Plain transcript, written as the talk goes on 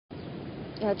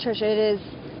Yeah, Tricia, it is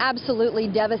absolutely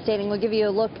devastating. We'll give you a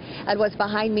look at what's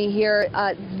behind me here.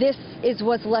 This is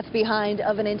what's left behind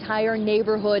of an entire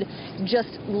neighborhood just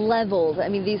leveled. I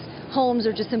mean, these homes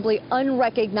are just simply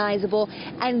unrecognizable,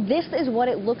 and this is what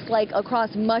it looks like across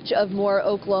much of Moore,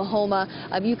 Oklahoma.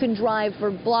 You can drive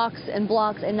for blocks and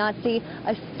blocks and not see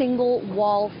a single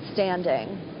wall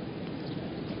standing.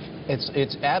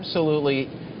 It's absolutely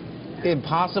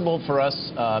impossible for us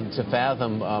to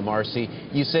fathom, Marci.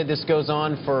 You said this goes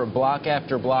on for block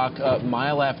after block,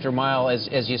 mile after mile.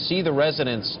 As you see the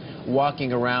residents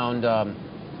walking around,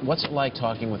 what's it like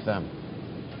talking with them?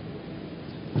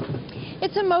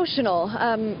 It's emotional.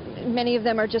 Many of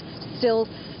them are just still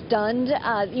stunned.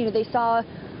 You know, they saw,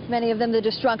 many of them, the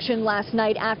destruction last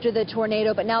night after the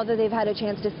tornado, but now that they've had a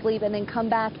chance to sleep and then come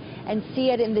back and see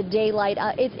it in the daylight,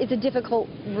 it's a difficult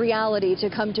reality to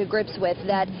come to grips with,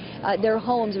 that their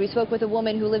homes. We spoke with a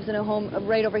woman who lives in a home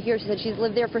right over here. She said she's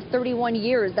lived there for 31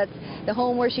 years. That's the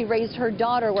home where she raised her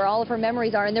daughter, where all of her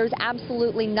memories are, and there's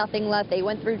absolutely nothing left. They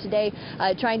went through today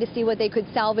trying to see what they could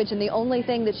salvage, and the only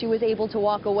thing that she was able to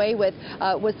walk away with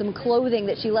was some clothing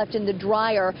that she left in the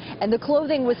dryer, and the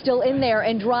clothing was still in there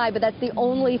and dry, but that's the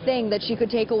only thing that she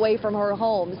could take away from her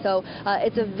home. So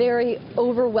it's a very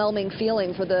overwhelming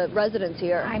feeling for the residents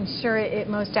here. I'm sure it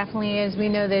most definitely is. We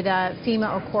know that FEMA,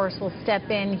 of course, will step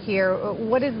in here.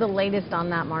 What is the latest on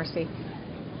that, Marci?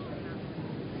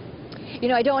 You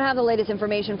know, I don't have the latest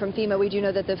information from FEMA. We do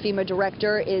know that the FEMA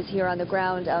director is here on the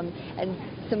ground, and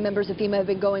some members of FEMA have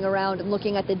been going around and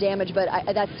looking at the damage, but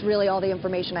that's really all the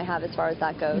information I have as far as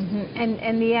that goes.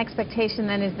 And the expectation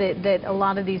then is that a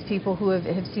lot of these people who have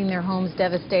seen their homes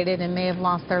devastated and may have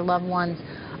lost their loved ones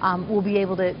will be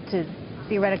able to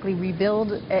theoretically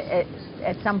rebuild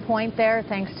at some point there,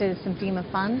 thanks to some FEMA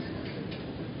funds?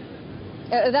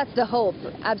 That's the hope,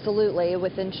 absolutely.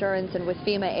 With insurance and with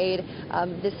FEMA aid,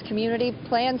 this community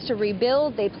plans to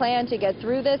rebuild. They plan to get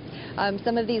through this.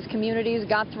 Some of these communities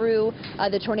got through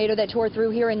the tornado that tore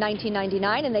through here in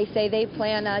 1999, and they say they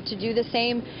plan to do the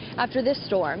same after this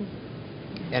storm.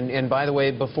 And by the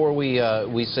way, before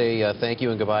we say thank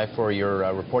you and goodbye for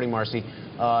your reporting, Marci,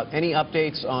 any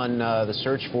updates on the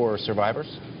search for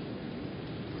survivors?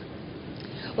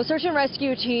 Well, search and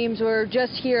rescue teams were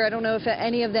just here. I don't know if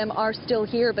any of them are still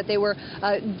here, but they were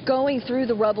going through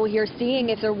the rubble here, seeing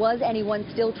if there was anyone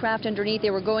still trapped underneath.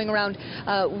 They were going around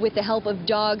with the help of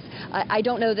dogs. I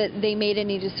don't know that they made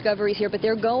any discoveries here, but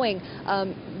they're going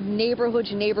neighborhood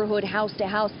to neighborhood, house to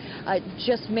house,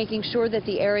 just making sure that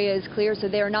the area is clear. So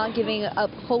they're not giving up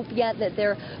hope yet that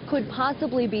there could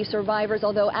possibly be survivors,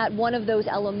 although at one of those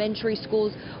elementary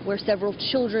schools where several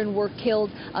children were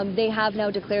killed, they have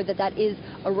now declared that that is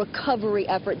a recovery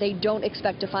effort. They don't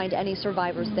expect to find any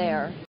survivors there.